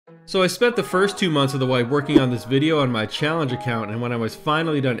So I spent the first 2 months of the wipe working on this video on my challenge account, and when I was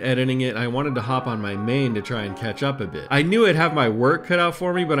finally done editing it, I wanted to hop on my main to try and catch up a bit. I knew I'd have my work cut out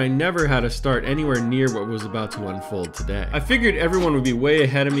for me, but I never had to start anywhere near what was about to unfold today. I figured everyone would be way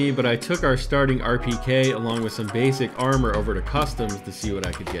ahead of me, but I took our starting RPK along with some basic armor over to customs to see what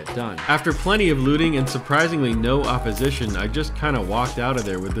I could get done. After plenty of looting and surprisingly no opposition, I just kinda walked out of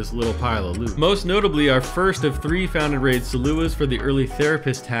there with this little pile of loot. Most notably, our first of 3 Founded Raid Saluas for the early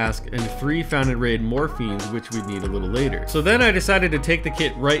therapist task, and 3 Founded Raid Morphines, which we'd need a little later. So then I decided to take the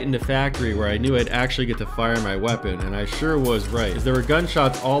kit right into factory where I knew I'd actually get to fire my weapon, and I sure was right, as there were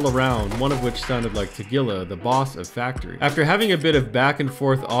gunshots all around, one of which sounded like Tagilla, the boss of factory. After having a bit of back and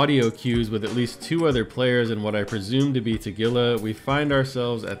forth audio cues with at least 2 other players and what I presume to be Tagilla, we find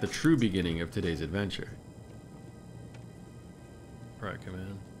ourselves at the true beginning of today's adventure. Right, come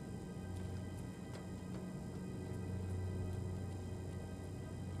in.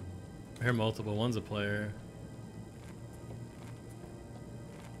 I hear multiple. One's a player.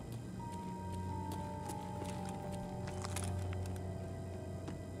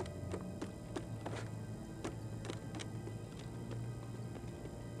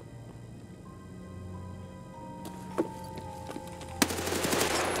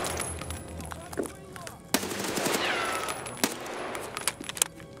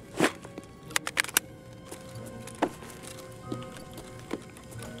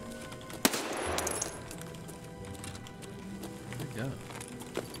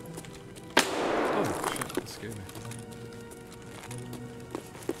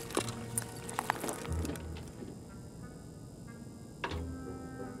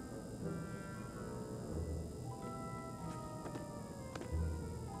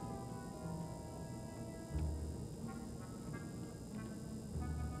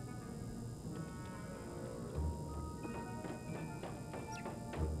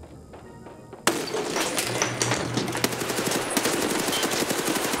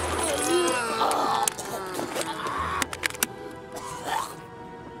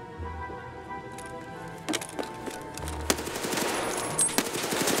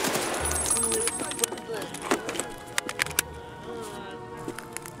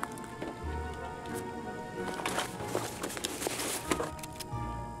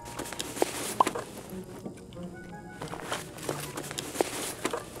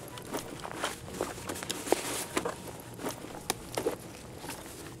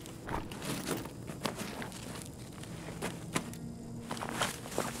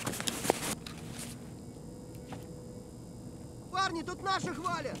 Тут наших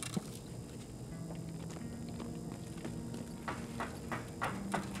валят!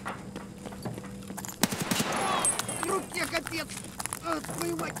 Руке капец!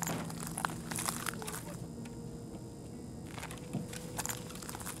 Твою мать!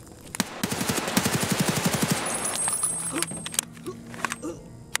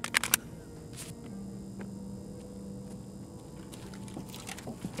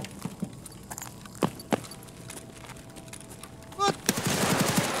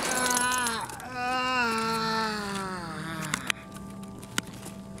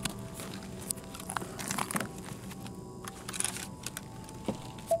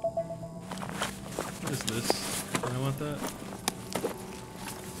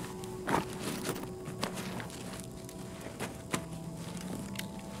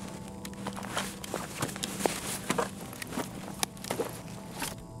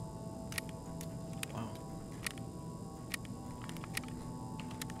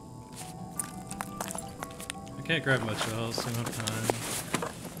 Can't grab much else, I don't have time.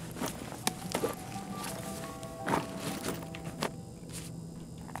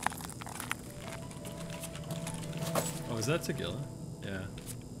 Oh, is that Tagilla? Yeah.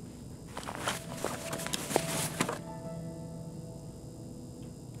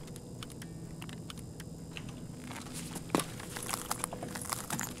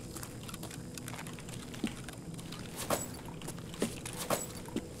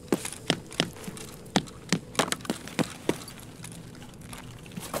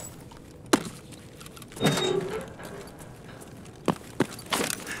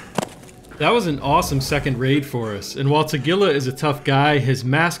 That was an awesome second raid for us, and while Tagilla is a tough guy, his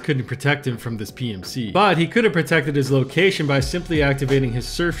mask couldn't protect him from this PMC. But he could have protected his location by simply activating his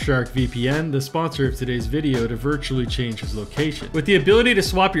Surfshark VPN, the sponsor of today's video, to virtually change his location. With the ability to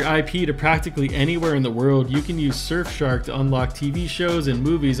swap your IP to practically anywhere in the world, you can use Surfshark to unlock TV shows and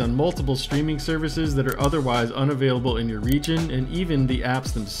movies on multiple streaming services that are otherwise unavailable in your region, and even the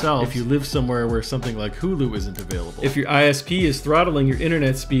apps themselves if you live somewhere where something like Hulu isn't available. If your ISP is throttling your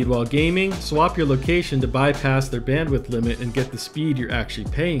internet speed while gaming, streaming, swap your location to bypass their bandwidth limit and get the speed you're actually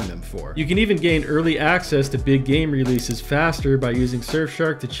paying them for. You can even gain early access to big game releases faster by using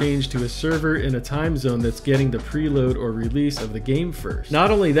Surfshark to change to a server in a time zone that's getting the preload or release of the game first.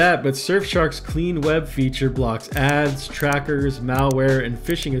 Not only that, but Surfshark's clean web feature blocks ads, trackers, malware, and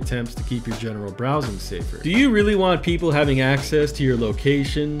phishing attempts to keep your general browsing safer. Do you really want people having access to your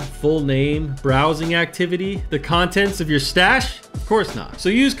location, full name, browsing activity, the contents of your stash? Of course not. So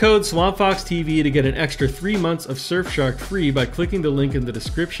use code SwampFoxTV to get an extra 3 months of Surfshark free by clicking the link in the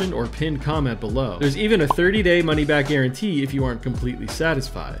description or pinned comment below. There's even a 30-day money-back guarantee if you aren't completely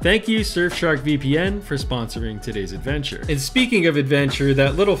satisfied. Thank you, Surfshark VPN, for sponsoring today's adventure. And speaking of adventure,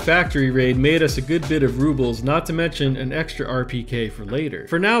 that little factory raid made us a good bit of rubles, not to mention an extra RPK for later.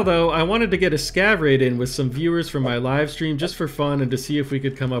 For now though, I wanted to get a scav raid in with some viewers from my live stream just for fun and to see if we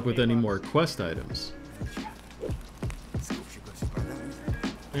could come up with any more quest items.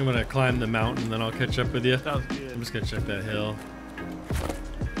 I'm gonna climb the mountain, then I'll catch up with you. Sounds good. I'm just gonna check that hill.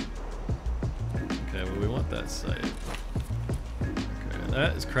 Okay, well we want that site. Okay,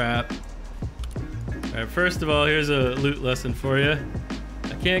 that is crap. Alright, first of all, here's a loot lesson for you.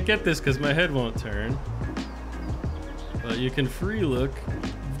 I can't get this because my head won't turn. But you can free look.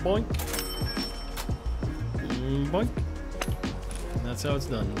 Boink. Boink. And that's how it's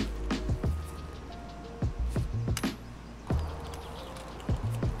done.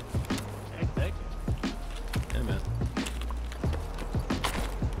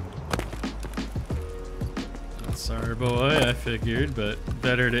 Sorry boy, I figured, but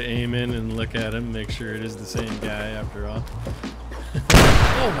better to aim in and look at him, make sure it is the same guy after all.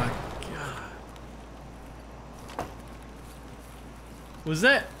 Oh my god. Was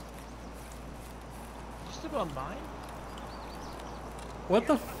that? Just about mine? What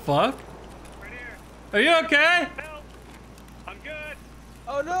the fuck? Right here. Are you okay? Help! I'm good.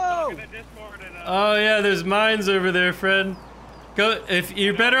 Oh no! Oh yeah, there's mines over there, friend. Go, if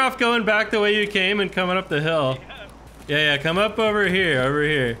you're better off going back the way you came and coming up the hill. Yeah, come up over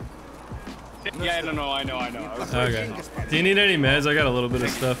here, Yeah, no, I know. Okay. Do you need any meds? I got a little bit of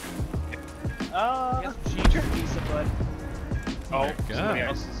stuff. Ginger pizza, bud. Oh, God. somebody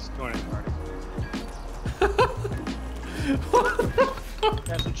else is joining the party.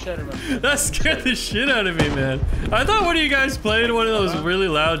 That's what cheddar must. That scared the shit out of me, man. I thought one of you guys played one of those really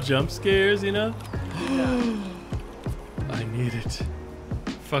loud jump scares, you know? I need it.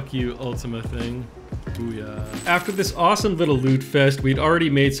 Fuck you, Ultima thing. Booyah. After this awesome little loot fest, we'd already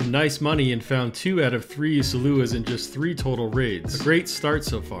made some nice money and found 2 out of 3 Saluas in just 3 total raids. A great start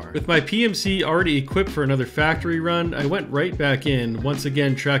so far. With my PMC already equipped for another factory run, I went right back in, once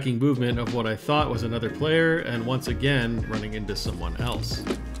again tracking movement of what I thought was another player, and once again running into someone else.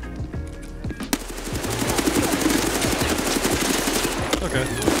 Okay.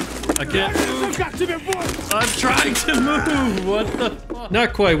 I can't move. I'm trying to move. What the fuck?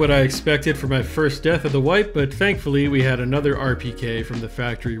 Not quite what I expected for my first death of the wipe, but thankfully we had another RPK from the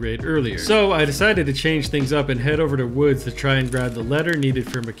factory raid earlier. So I decided to change things up and head over to Woods to try and grab the letter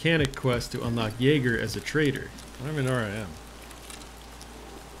needed for mechanic quest to unlock Jaeger as a trader. I don't even know where I am.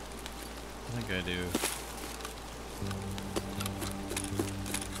 I think I do.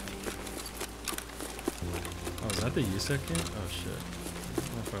 Oh, is that the USEC camp? Oh shit. I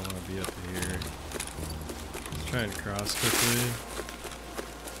don't know if I want to be up here. Let's try and cross quickly.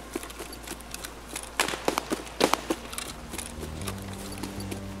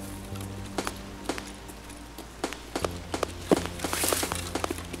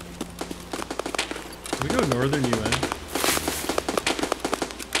 Can we go northern UN?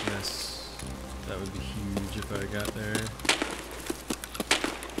 Yes. That would be huge if I got there.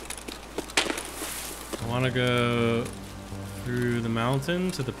 I want to go through the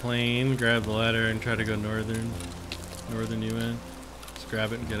mountain to the plain, grab the ladder, and try to go northern UN. Just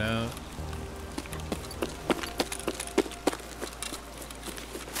grab it and get out.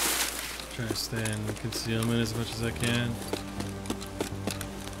 Try to stay in concealment as much as I can.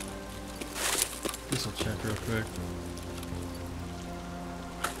 This will check real quick.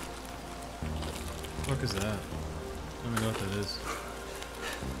 What the fuck is that? I don't even know what that is.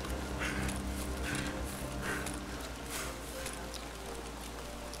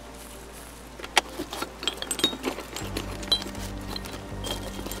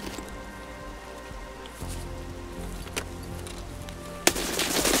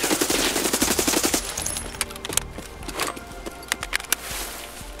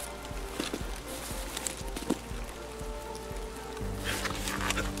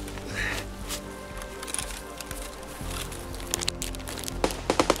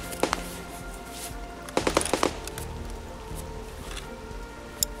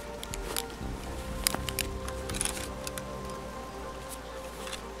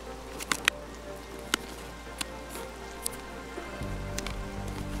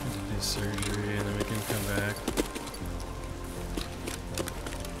 surgery and then we can come back.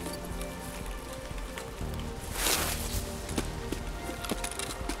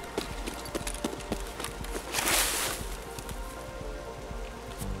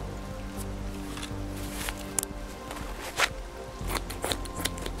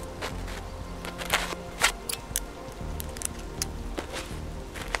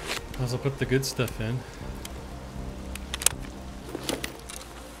 I'll put the good stuff in.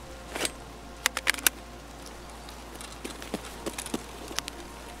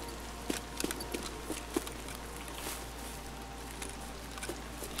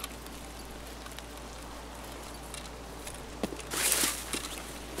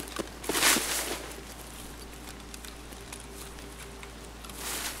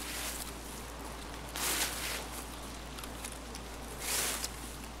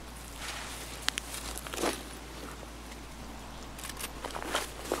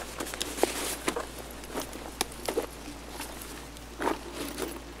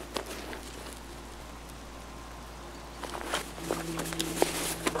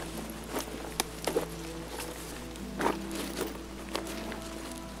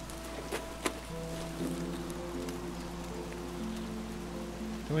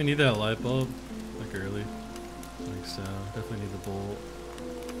 Do we need that light bulb? Like early? I think so. Definitely need the bolt.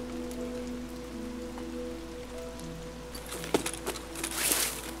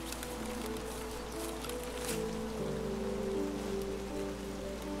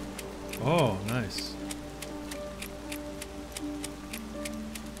 Oh, nice.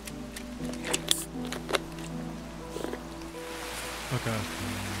 Okay.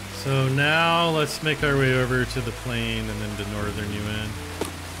 So now let's make our way over to the plain and then to northern UN.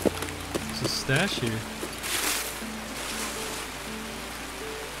 There's a stash here.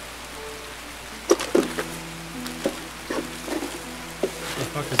 What the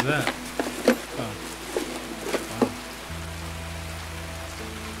fuck is that? Oh.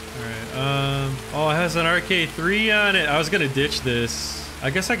 Alright, oh, it has an RK3 on it. I was gonna ditch this. I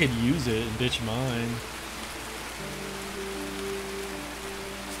guess I could use it and ditch mine.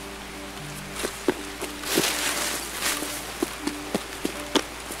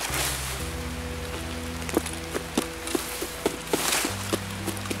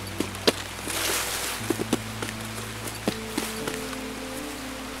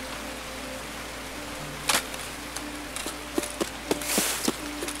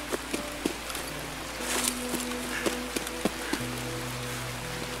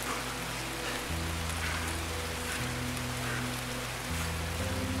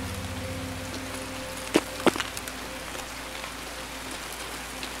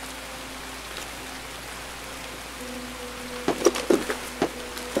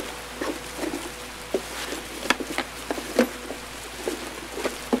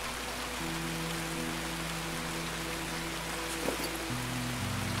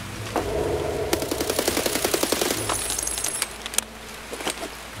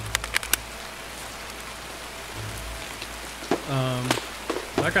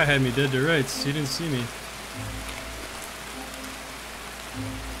 That guy had me dead to rights. He didn't see me.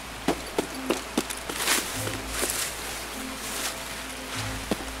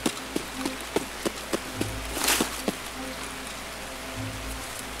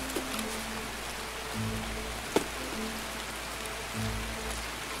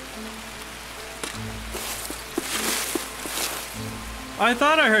 I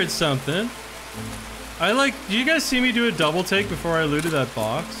thought I heard something. Do you guys see me do a double take before I looted that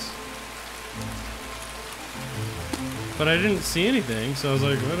box? But I didn't see anything, so I was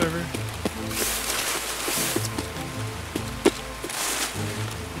like, whatever.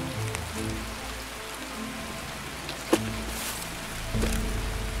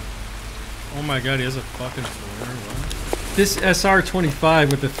 Oh my god, he has a fucking flare. What? This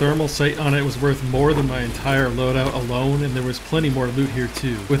SR-25 with the thermal sight on it was worth more than my entire loadout alone, and there was plenty more loot here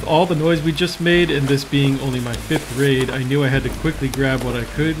too. With all the noise we just made, and this being only my 5th raid, I knew I had to quickly grab what I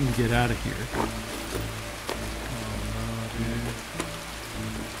could and get out of here. Oh no, dude.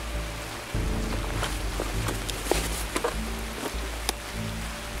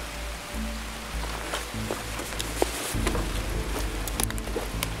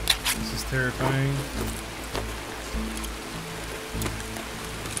 This is terrifying.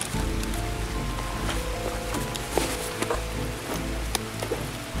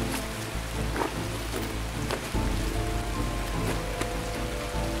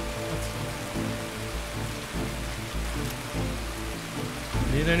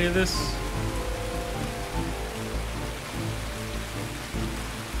 Need any of this?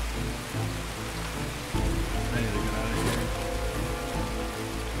 I need to get out of here.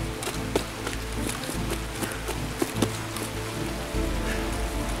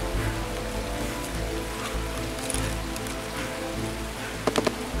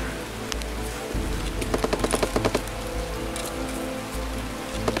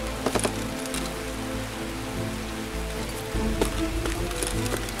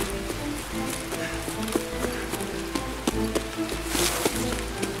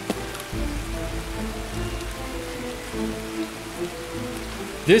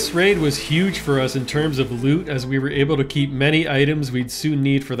 This raid was huge for us in terms of loot, as we were able to keep many items we'd soon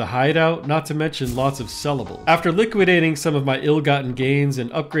need for the hideout, not to mention lots of sellables. After liquidating some of my ill-gotten gains and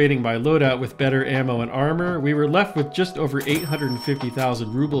upgrading my loadout with better ammo and armor, we were left with just over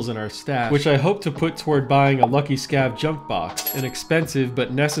 850,000 rubles in our stash, which I hope to put toward buying a Lucky Scav junk box, an expensive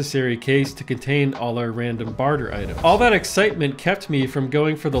but necessary case to contain all our random barter items. All that excitement kept me from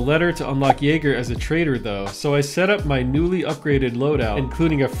going for the letter to unlock Jaeger as a trader though, so I set up my newly upgraded loadout,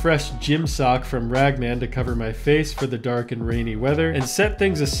 including a fresh gym sock from Ragman to cover my face for the dark and rainy weather, and set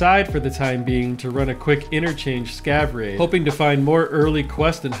things aside for the time being to run a quick interchange scav raid, hoping to find more early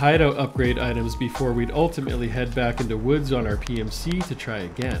quest and hideout upgrade items before we'd ultimately head back into woods on our PMC to try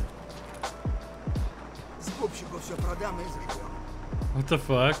again. What the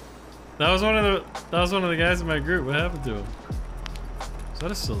fuck? That was one of the guys in my group. What happened to him? Is that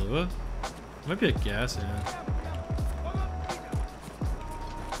a Salua? Might be a gas hand.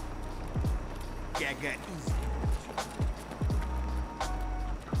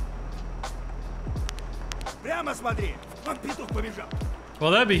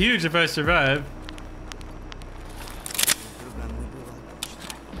 Well, that'd be huge if I survive.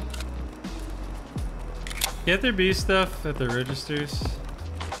 Can't there be stuff at the registers?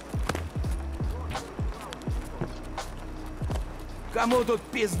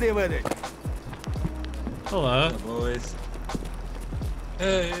 Hello. Boys.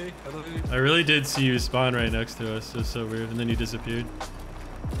 Hey. Hello. I really did see you spawn right next to us. It was so weird, and then you disappeared.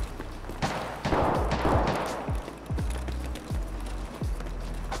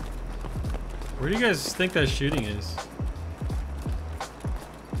 Where do you guys think that shooting is?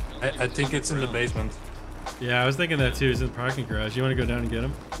 I think it's in the basement. Yeah, I was thinking that too. It's in the parking garage. You want to go down and get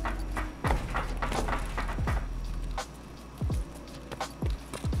him?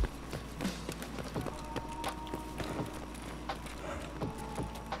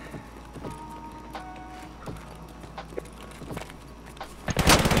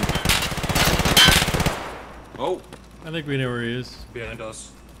 Oh, I think we know where he is. behind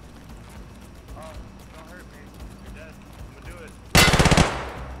us.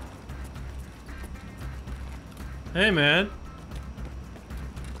 Hey, man.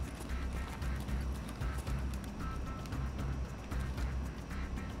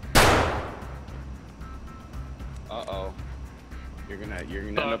 Uh-oh. You're gonna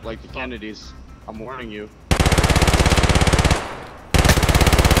end up like the Kennedys. I'm warning you.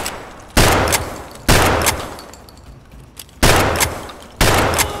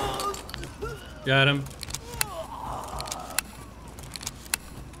 Got him.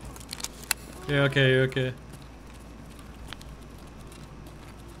 Yeah, okay, you're okay.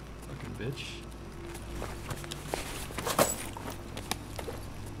 Fucking bitch.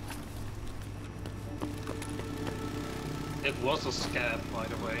 It was a scab, by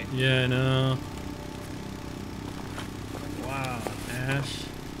the way. Yeah, I know. Wow, Ash.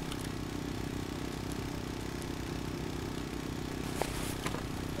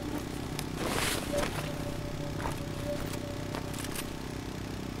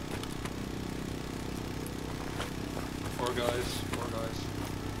 Poor guys, poor guys.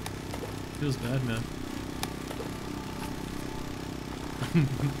 Feels bad, man.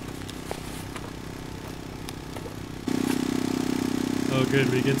 Oh good,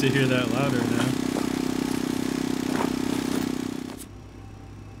 we get to hear that louder now.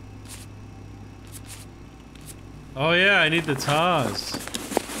 Oh yeah, I need the Taz.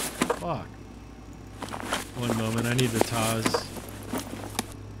 Fuck. One moment, I need the Taz.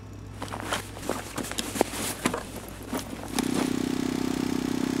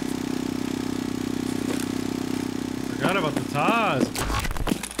 Forgot about the Taz.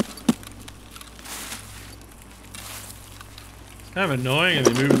 Kind of annoying and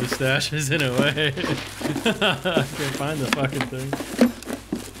they move the stashes in a way. I can't find the fucking thing.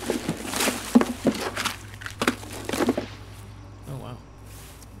 Oh wow.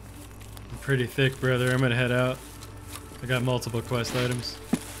 I'm pretty thick, brother. I'm gonna head out. I got multiple quest items.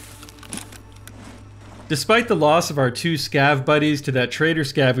 Despite the loss of our two scav buddies to that trader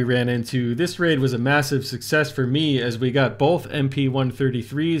scav we ran into, this raid was a massive success for me as we got both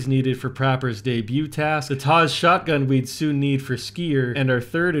MP133s needed for Prapper's debut task, the Taz shotgun we'd soon need for Skier, and our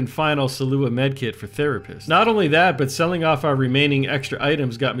third and final Salua medkit for Therapist. Not only that, but selling off our remaining extra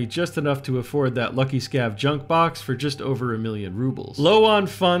items got me just enough to afford that Lucky Scav junk box for just over 1,000,000 rubles. Low on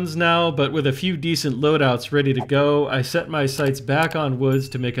funds now, but with a few decent loadouts ready to go, I set my sights back on woods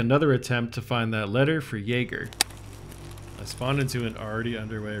to make another attempt to find that letter for Jaeger. I spawned into an already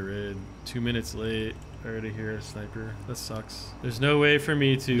underway raid. 2 minutes late. I already hear a sniper. That sucks. There's no way for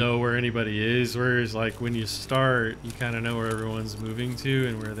me to know where anybody is, whereas like when you start, you kind of know where everyone's moving to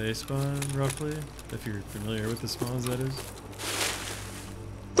and where they spawn, roughly. If you're familiar with the spawns, that is.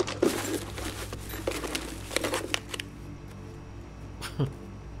 Okay.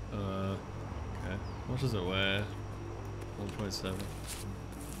 How much does it weigh? 1.7.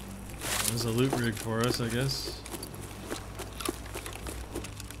 There's a loot rig for us, I guess.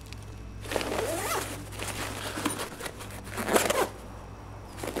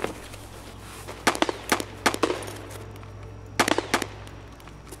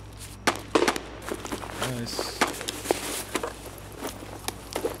 Nice.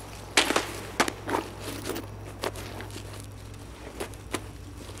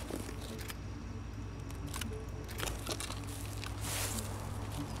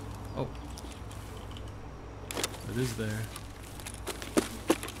 Oh. It is there.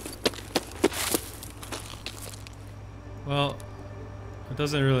 Well, it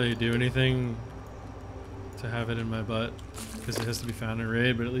doesn't really do anything to have it in my butt because it has to be found in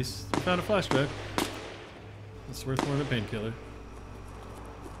raid, but at least I found a flashback. It's worth more than a painkiller.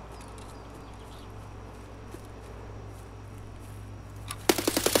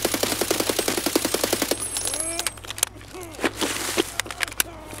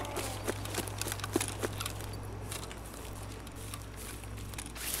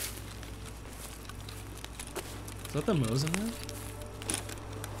 Is that the Mosin there?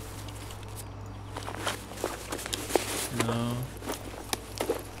 No.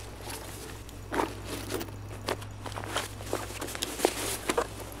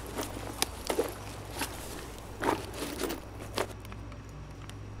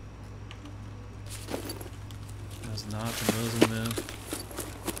 That's not the Mosin man.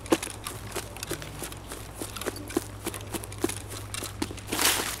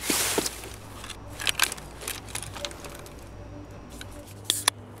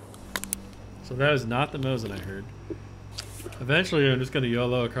 So that is not the Mosin I heard. Eventually I'm just going to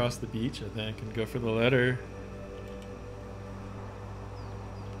YOLO across the beach, I think, and go for the letter.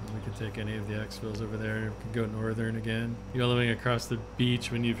 And we can take any of the exfils over there. We can go northern again. YOLOing across the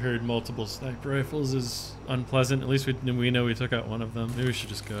beach when you've heard multiple sniper rifles is unpleasant. At least we know we took out one of them. Maybe we should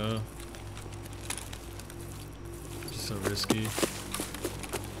just go. It's just so risky.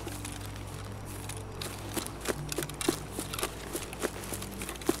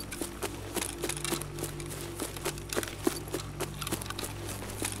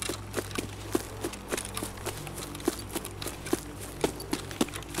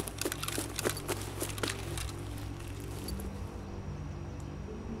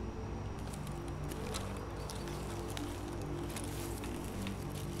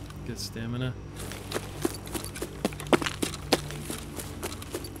 Get stamina.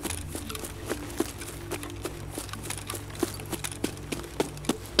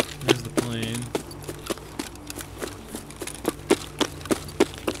 There's the plane.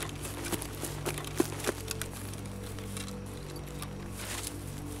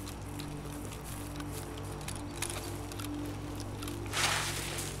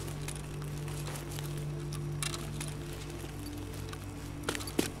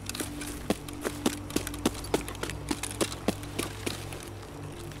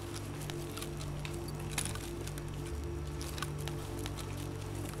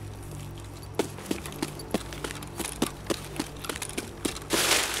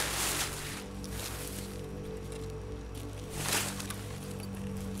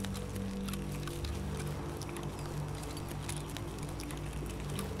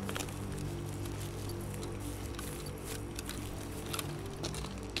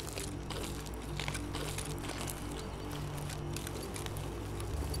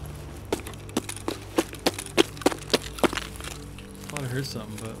 I heard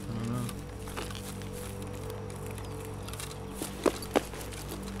something, but I don't know.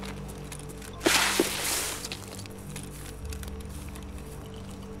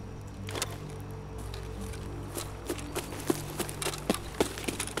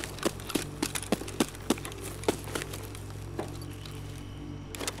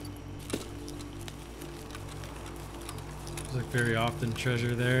 There's like very often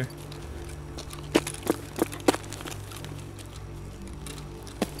treasure there.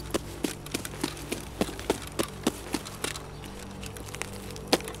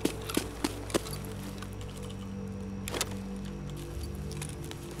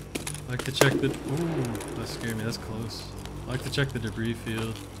 I like to check the... Ooh, that scared me. That's close. I like to check the debris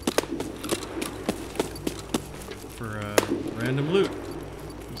field for random loot.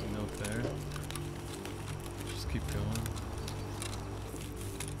 There's a note there. Just keep going.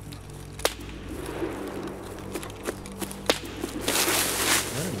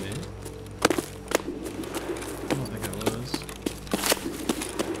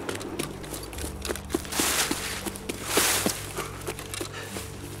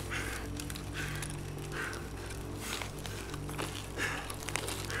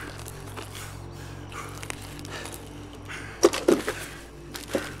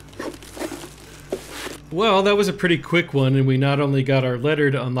 Well, that was a pretty quick one, and we not only got our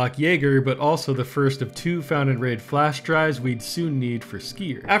letter to unlock Jaeger, but also the first of 2 found in raid flash drives we'd soon need for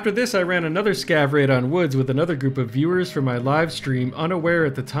Skier. After this, I ran another scav raid on Woods with another group of viewers for my live stream, unaware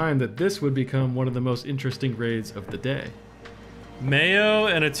at the time that this would become one of the most interesting raids of the day. Mayo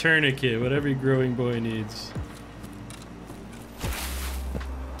and a tourniquet, what every growing boy needs.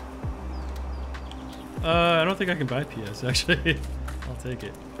 I don't think I can buy PS, actually. I'll take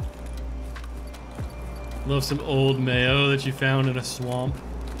it. Love some old mayo that you found in a swamp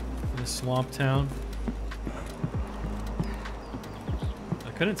town. I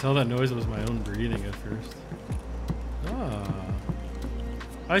couldn't tell that noise was my own breathing at first. Ah.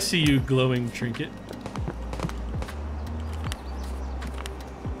 I see you, glowing trinket.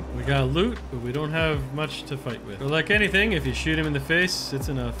 We got loot, but we don't have much to fight with. But like anything, if you shoot him in the face, it's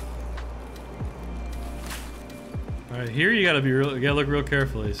enough. Alright, here you gotta look real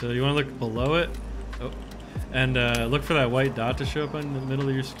carefully. So you wanna look below it. Oh. And look for that white dot to show up in the middle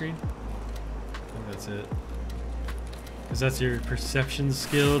of your screen. I think that's it. Because that's your perception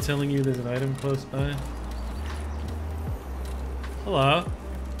skill telling you there's an item close by. Hello.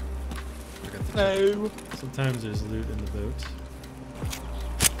 No. Sometimes there's loot in the boat.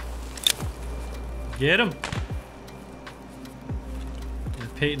 Get him!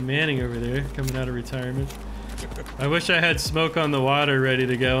 Peyton Manning over there, coming out of retirement. I wish I had smoke on the water ready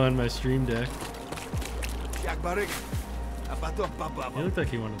to go on my stream deck. He looked like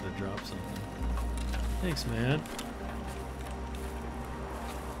he wanted to drop something. Thanks, man.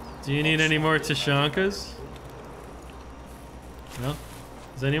 Do you need any more Tashankas? No?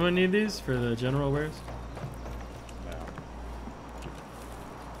 Does anyone need these for the general wares?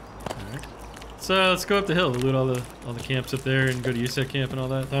 Alright. So let's go up the hill. We'll loot all the camps up there and go to USEC camp and all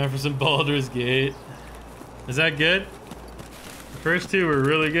that. Time for some Baldur's Gate. Is that good? The first 2 were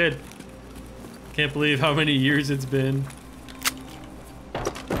really good. Can't believe how many years it's been.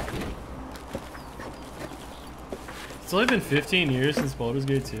 It's only been 15 years since Baldur's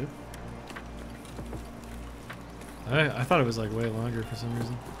Gate 2. I thought it was like way longer for some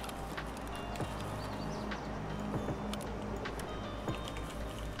reason.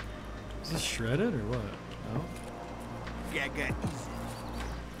 Is this shredded or what? No? Yeah, good.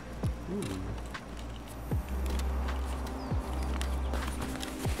 Ooh.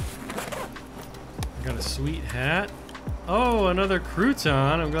 I got a sweet hat. Oh, another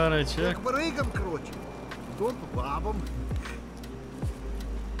crouton. I'm glad I checked.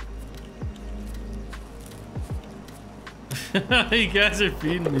 You guys are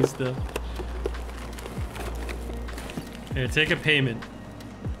feeding me stuff. Here, take a payment.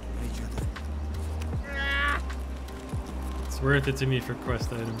 It's worth it to me for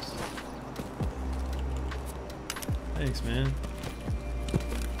quest items. Thanks, man.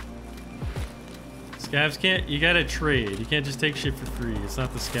 Scavs can't, you gotta trade. You can't just take shit for free. It's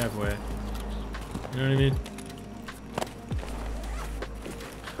not the scav way. You know what I mean?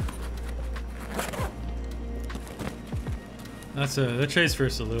 That trade's for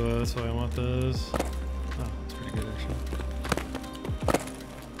Salua, that's why I want those. Oh, that's pretty good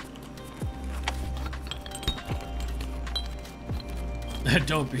actually.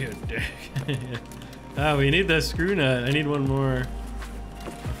 Don't be a dick. Ah, we need that screw nut. I need one more.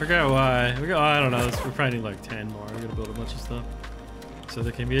 I forgot why. Oh, I don't know. We probably need like 10 more. We gotta build a bunch of stuff. So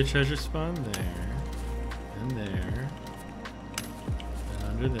there can be a treasure spawn there. And there. And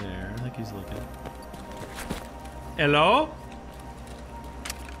under there. I think he's looking. Hello?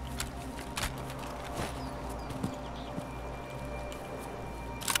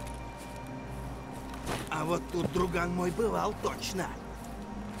 А вот тут друган мой бывал точно.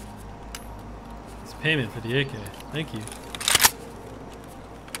 It's payment for the AK. Thank you.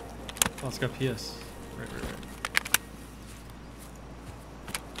 Oh, it's got PS. Right.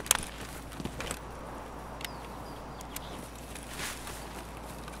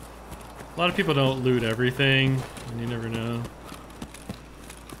 A lot of people don't loot everything, and you never know.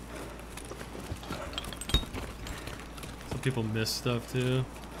 Some people miss stuff too.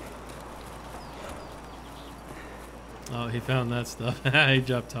 Oh, he found that stuff. He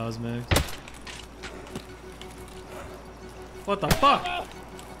dropped Tosmax. What the fuck?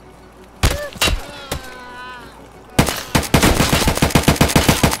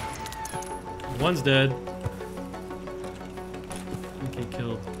 One's dead. Okay,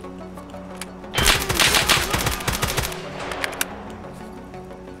 killed.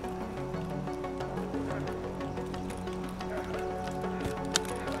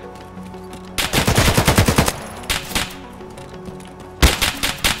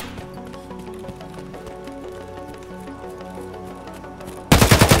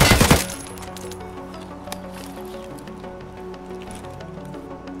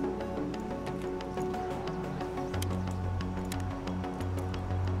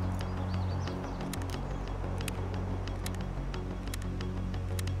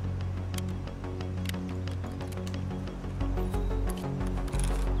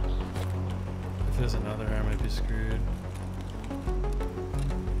 has another, I might be screwed.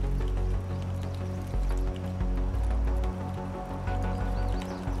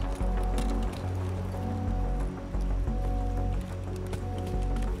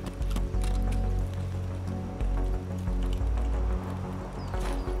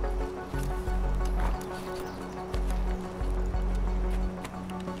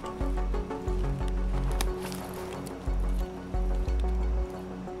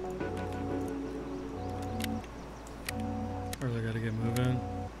 Really gotta get moving.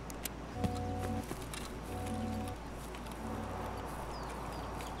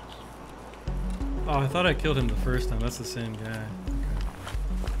 Oh, I thought I killed him the first time. That's the same guy.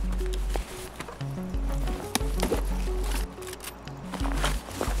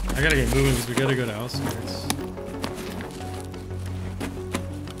 Okay. I gotta get moving because we gotta go to outskirts.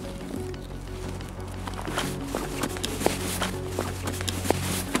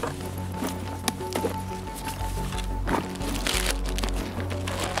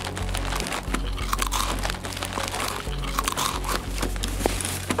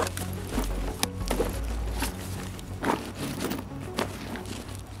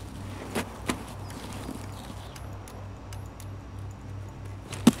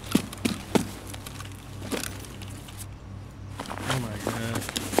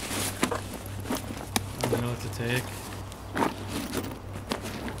 Take.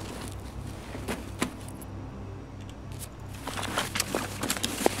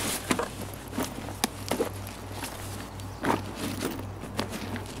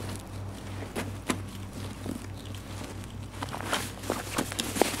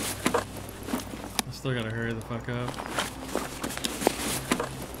 I still gotta hurry the fuck up.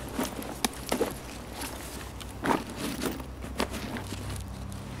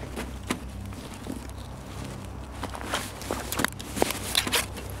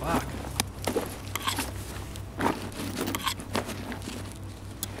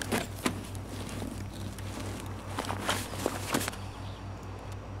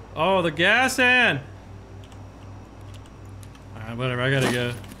 Oh, the gas can! Alright, whatever, I gotta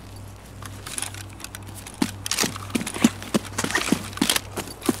go.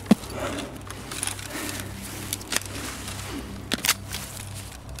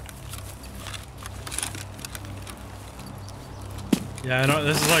 Yeah, I don't,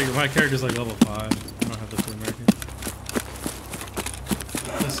 this is like, my character's like level 5. I don't have the full marker.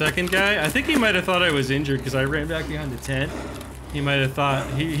 The second guy, I think he might have thought I was injured because I ran back behind the tent. He might have thought,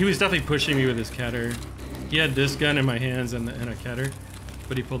 he was definitely pushing me with his cutter. He had this gun in my hands and a cutter,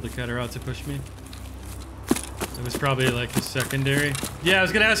 but he pulled the cutter out to push me. It was probably like his secondary. Yeah, I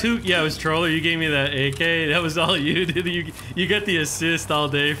was gonna ask who, yeah, it was Troller, you gave me that AK, that was all you did. You got the assist all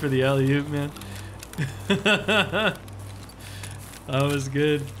day for the alley-oop, man. That was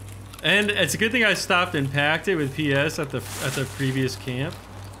good. And it's a good thing I stopped and packed it with PS at the previous camp.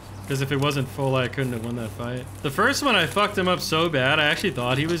 Because if it wasn't full, I couldn't have won that fight. The first one, I fucked him up so bad, I actually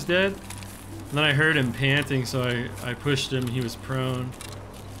thought he was dead. And then I heard him panting, so I pushed him, he was prone.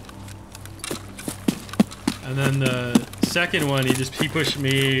 And then the second one, he pushed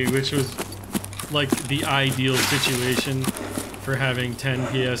me, which was like the ideal situation for having 10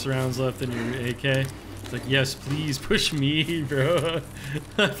 PS rounds left in your AK. It's like, yes, please push me, bro.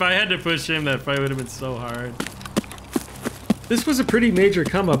 If I had to push him, that fight would have been so hard. This was a pretty major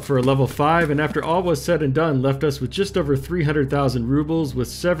come up for a level 5, and after all was said and done, left us with just over 300,000 rubles, with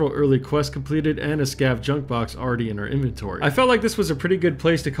several early quests completed and a scav junk box already in our inventory. I felt like this was a pretty good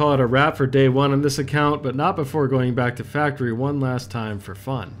place to call it a wrap for day 1 on this account, but not before going back to factory one last time for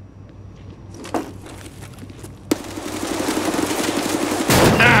fun.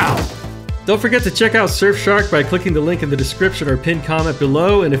 Don't forget to check out Surfshark by clicking the link in the description or pinned comment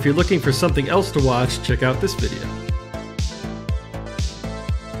below, and if you're looking for something else to watch, check out this video.